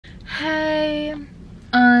Okay.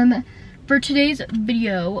 For today's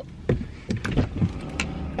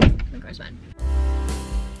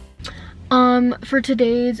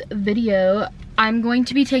video, I'm going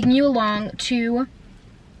to be taking you along to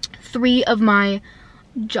 3 of my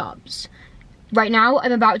jobs. Right now,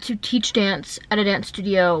 I'm about to teach dance at a dance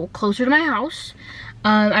studio closer to my house.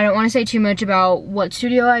 I don't want to say too much about what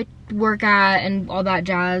studio I work at and all that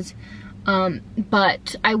jazz,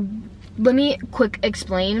 but let me quick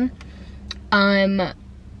explain.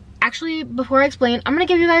 Actually, before I explain, I'm gonna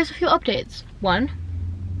give you guys a few updates. 1,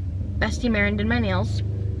 Bestie Marin did my nails.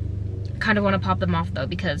 Kind of want to pop them off though,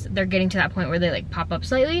 because they're getting to that point where they like pop up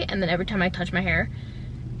slightly, and then every time I touch my hair,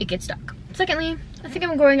 it gets stuck. Secondly, I think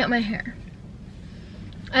I'm growing out my hair.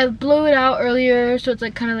 I blew it out earlier, so it's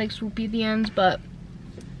like kind of like swoopy at the ends, but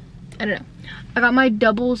I don't know. I got my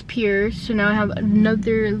doubles pierced, so now I have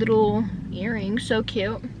another little earring. So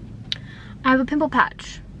cute. I have a pimple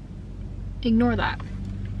patch. Ignore that.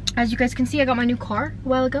 As you guys can see, I got my new car a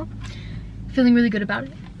while ago. Feeling really good about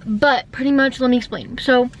it. But pretty much, let me explain.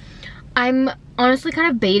 So I'm honestly kind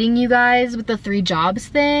of baiting you guys with the 3 jobs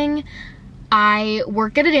thing. I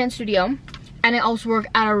work at a dance studio, and I also work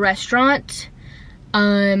at a restaurant.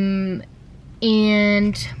 And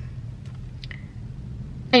anyway,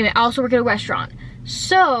 I also work at a restaurant.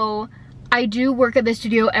 So I do work at this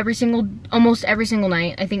studio almost every single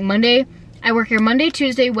night. I think I work here Monday,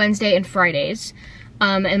 Tuesday, Wednesday, and Fridays.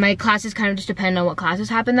 And my classes kind of just depend on what classes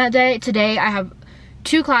happen that day. Today I have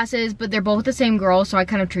 2 classes, but they're both the same girl, so I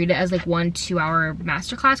kind of treat it as like 1 2-hour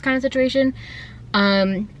masterclass kind of situation.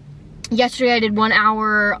 Yesterday I did 1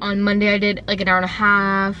 hour. On Monday I did like an hour and a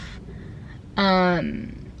half.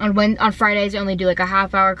 On Fridays I only do like a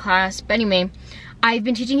half-hour class. But anyway, I've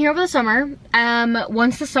been teaching here over the summer.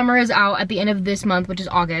 Once the summer is out at the end of this month, which is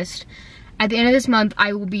August, at the end of this month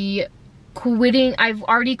I will be quitting. I've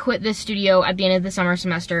already quit this studio at the end of the summer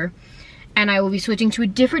semester, and I will be switching to a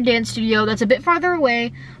different dance studio that's a bit farther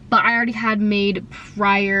away, but I already had made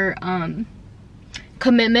prior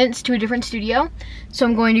commitments to a different studio, so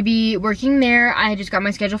I'm going to be working there. I just got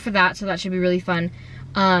my schedule for that, so that should be really fun.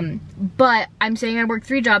 But I'm saying I work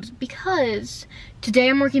 3 jobs because today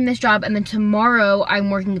I'm working this job, and then tomorrow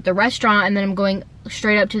I'm working at the restaurant, and then I'm going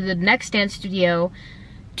straight up to the next dance studio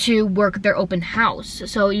to work their open house.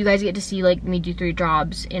 So you guys get to see like me do 3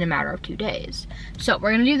 jobs in a matter of 2 days. So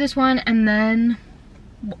we're gonna do this one, and then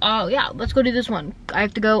yeah, let's go do this one. I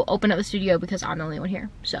have to go open up the studio because I'm the only one here,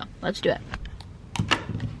 so let's do it.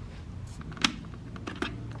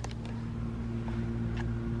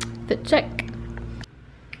 Fit check.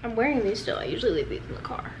 I'm wearing these still. I usually leave these in the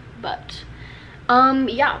car, but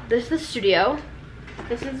yeah, this is the studio.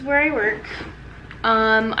 This is where I work.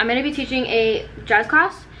 I'm gonna be teaching a jazz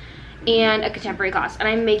class and a contemporary class, and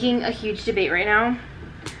I'm making a huge debate right now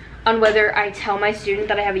on whether I tell my student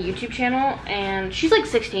that I have a YouTube channel. And she's like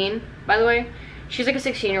 16, by the way. She's like a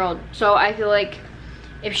 16-year-old, so I feel like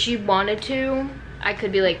if she wanted to, I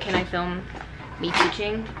could be like, can I film me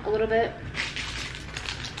teaching a little bit,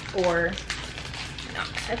 or not?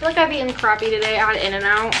 I feel like I've eaten crappy today. I had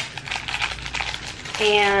In-N-Out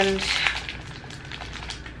and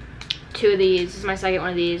 2 of these. This is my second one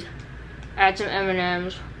of these. I had some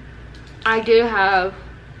M&Ms. I did have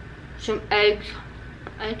some eggs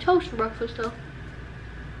and toast for breakfast though.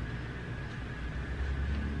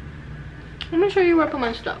 Let me show you where I put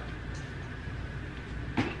my stuff.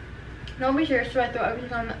 Nobody's here, so I throw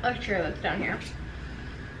everything on a chair that's down here.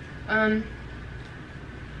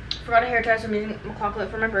 Forgot a hair tie, so I'm using my claw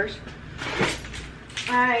clip for my purse.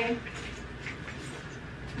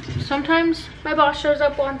 Sometimes my boss shows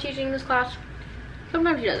up while I'm teaching this class.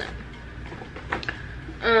 Sometimes he doesn't.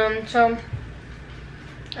 So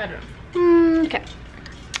I don't know. Okay.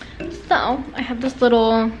 So I have this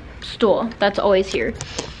little stool that's always here,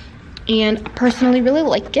 and I personally really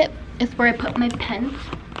like it. It's where I put my pens.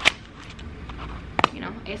 You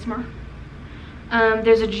know, ASMR.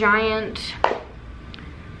 There's a giant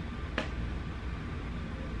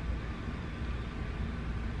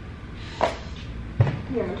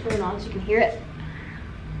here, I'm gonna turn it on so you can hear it.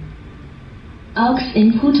 Aux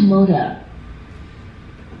input mode.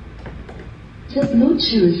 The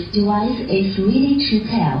Bluetooth device is ready to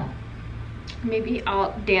pair. Maybe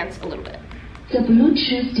I'll dance a little bit. The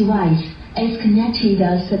Bluetooth device is connected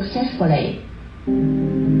successfully.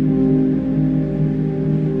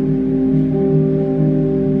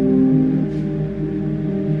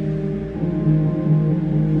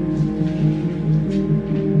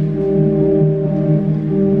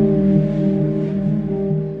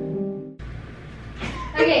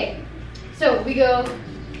 Okay, so we go.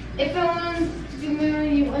 If I want to do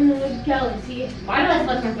you in the galaxy, why did I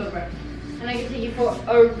select my phone? GoPro. And I can take you for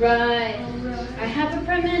a ride. I have a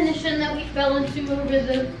premonition that we fell into a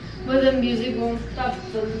rhythm where the music won't stop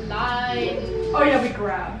the line. Oh yeah, we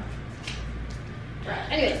grab.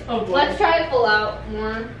 Anyways, oh, let's try it full out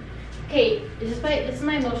more. Okay, this is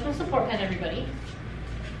my emotional support pen, everybody.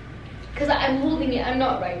 Because I'm holding it, I'm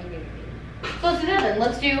not writing anything. So let's do that then.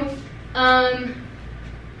 Let's do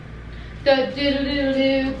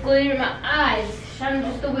glitter in my eyes, shine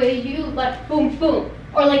just the way you like, boom boom.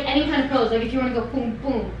 Or like any kind of pose, like if you want to go boom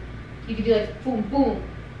boom, you could do like boom boom.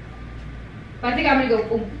 But I think I'm gonna go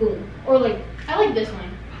boom boom. Or like, I like this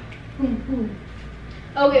one. Boom boom.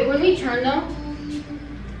 Okay, when we turn though.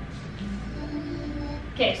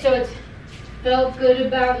 Okay, so it's felt good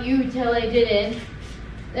about you till I didn't.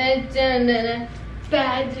 Bad decision.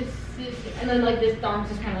 And then like this arms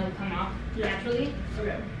just kind of like come off naturally.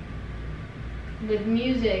 Okay. With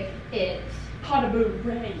music, it's Potaboo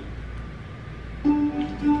Ray.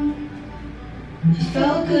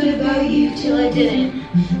 felt good about you till I didn't.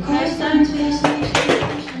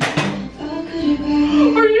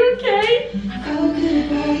 Are you okay?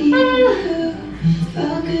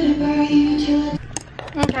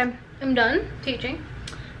 Okay, I'm done teaching.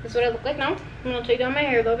 This is what I look like now. I'm gonna take down my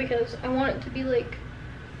hair though because I want it to be like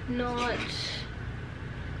not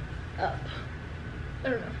up. I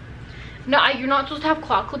don't know. No, you're not supposed to have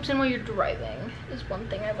claw clips in while you're driving. Is one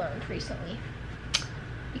thing I learned recently.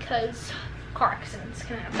 Because car accidents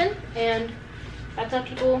can happen, and that's how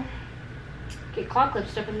people get claw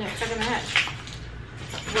clips stuck in their head.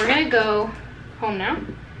 We're gonna go home now,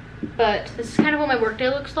 but this is kind of what my workday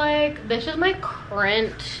looks like. This is my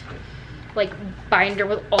current like binder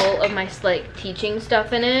with all of my like teaching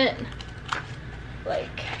stuff in it.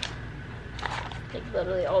 Like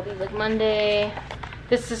literally all these, like Monday.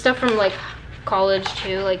 This is stuff from like college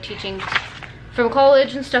too, like teaching from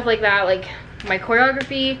college and stuff like that. Like my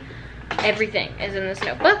choreography, everything is in this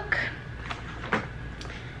notebook.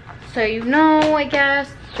 So you know, I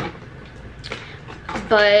guess.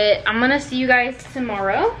 But I'm gonna see you guys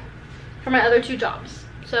tomorrow for my other two jobs.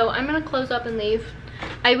 So I'm gonna close up and leave.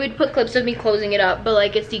 I would put clips of me closing it up, but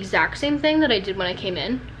like it's the exact same thing that I did when I came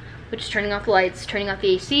in, which is turning off the lights, turning off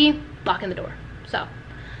the AC, locking the door. So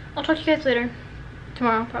I'll talk to you guys later.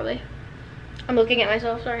 Tomorrow, probably. I'm looking at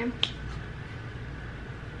myself, sorry.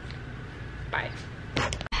 Bye.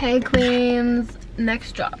 Hey queens,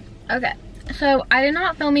 next job. Okay, so I did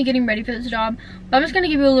not film me getting ready for this job, but I'm just gonna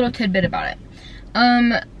give you a little tidbit about it.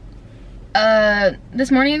 This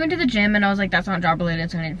morning I went to the gym and I was like, that's not job related,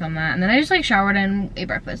 so I didn't film that. And then I just like showered and ate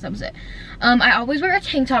breakfast, that was it. I always wear a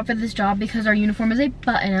tank top for this job because our uniform is a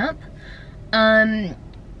button up.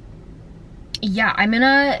 Yeah, I'm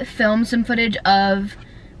gonna film some footage of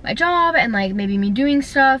my job and like maybe me doing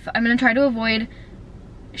stuff. I'm gonna try to avoid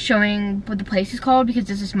showing what the place is called because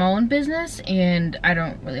it's a small-owned business and I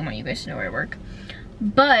don't really want you guys to know where I work.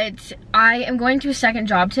 But I am going to a second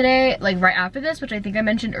job today, like right after this, which I think I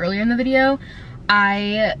mentioned earlier in the video.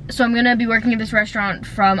 So I'm gonna be working at this restaurant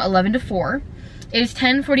from 11 to 4. It is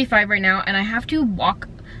 10:45 right now and I have to walk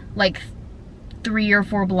like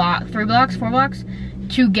 4 blocks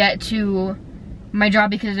to get to my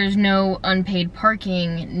job because there's no unpaid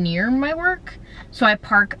parking near my work. So I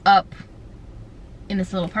park up in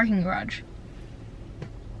this little parking garage.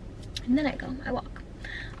 And then I walk.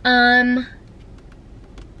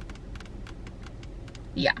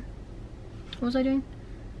 Yeah. What was I doing?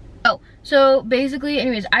 Oh, so basically,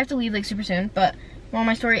 anyways, I have to leave like super soon, but well,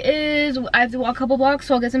 my story is I have to walk a couple blocks,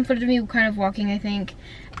 so I'll get some footage of me kind of walking, I think.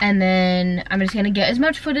 And then I'm just gonna get as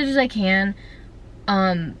much footage as I can,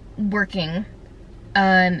 working.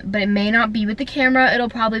 But it may not be with the camera, it'll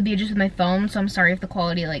probably be just with my phone, so I'm sorry if the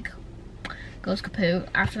quality like goes kaput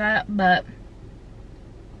after that, but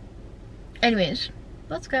anyways,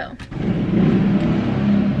 let's go.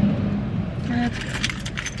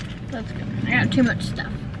 Let's go. I got too much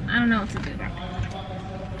stuff. I don't know what to do about it.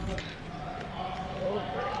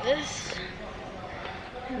 Over this.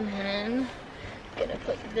 And then I'm gonna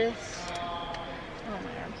put this on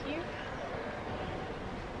my arm here.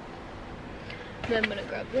 Then I'm gonna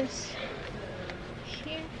grab this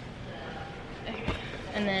here. Okay.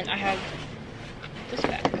 And then I have this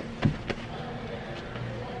back.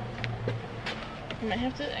 I might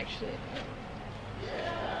have to actually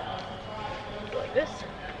go like this.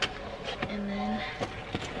 And then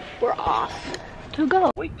we're off to go.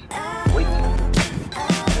 Wait.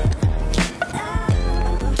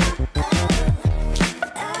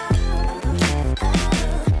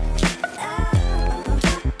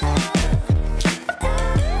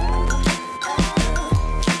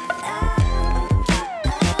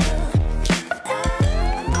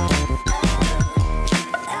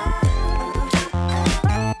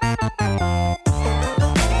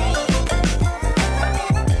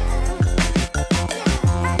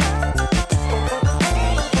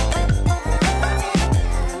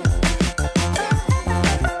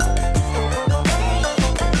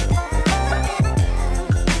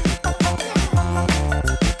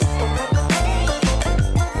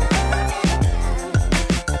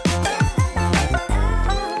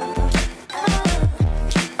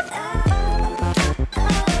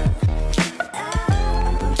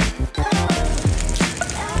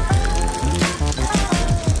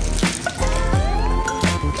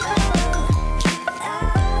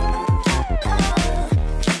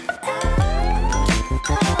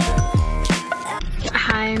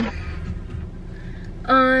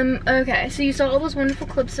 Okay, so you saw all those wonderful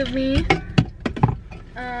clips of me.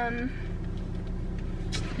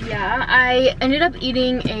 Yeah, I ended up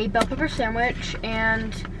eating a bell pepper sandwich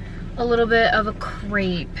and a little bit of a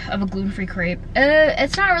crepe, of a gluten-free crepe.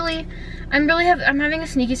 It's not really, I'm having a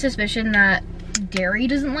sneaky suspicion that dairy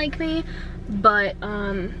doesn't like me, but,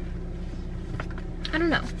 I don't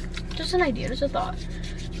know. Just an idea, just a thought.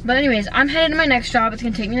 But anyways, I'm headed to my next job. It's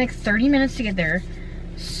gonna take me like 30 minutes to get there.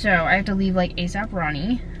 So I have to leave like ASAP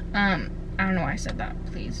Ronnie. I don't know why I said that,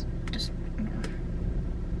 please. Just ignore.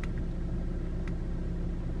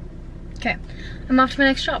 Okay, I'm off to my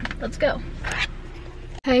next job. Let's go.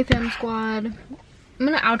 Hey fam squad. I'm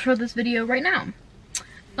gonna outro this video right now.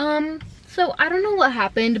 So I don't know what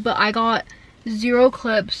happened, but I got 0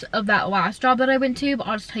 clips of that last job that I went to, but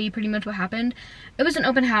I'll just tell you pretty much what happened. It was an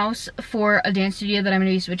open house for a dance studio that I'm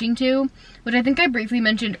gonna be switching to, which I think I briefly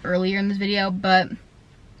mentioned earlier in this video, but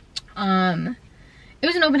it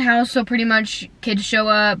was an open house, so pretty much kids show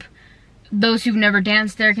up. Those who've never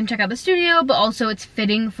danced there can check out the studio, but also it's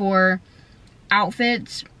fitting for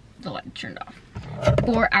outfits. The light turned off.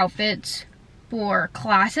 For outfits for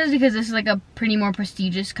classes, because this is like a pretty more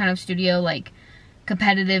prestigious kind of studio, like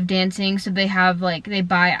competitive dancing, so they have like, they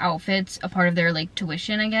buy outfits, a part of their like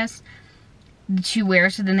tuition, I guess, to wear,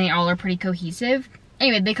 so then they all are pretty cohesive.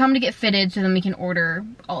 Anyway, they come to get fitted, so then we can order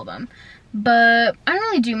all of them. But I don't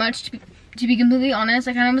really do much, to be completely honest.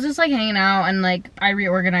 I kind of was just like hanging out, and like I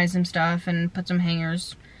reorganized some stuff and put some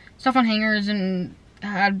stuff on hangers, and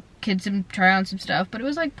had kids try on some stuff, but it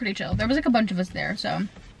was like pretty chill. There was like a bunch of us there, so.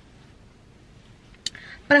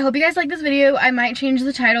 But I hope you guys like this video. I might change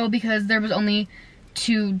the title because there was only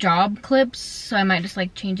 2 job clips, so I might just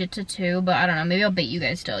like change it to 2, but I don't know, maybe I'll bait you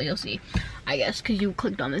guys still, you'll see, I guess, because you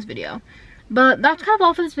clicked on this video. But that's kind of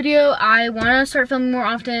all for this video. I want to start filming more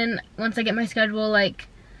often once I get my schedule like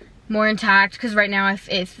more intact, because right now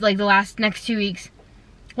it's like the next 2 weeks,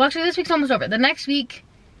 well actually this week's almost over. The next week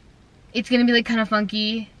it's gonna be like kind of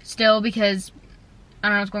funky still because I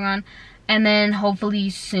don't know what's going on, and then hopefully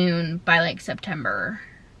soon by like September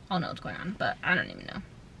I'll know what's going on, but I don't even know.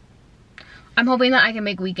 I'm hoping that I can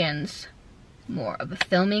make weekends more of a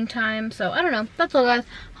filming time, so I don't know. That's all guys.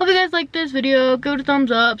 Hope you guys liked this video. Give it a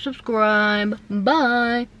thumbs up, subscribe,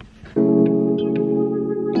 bye.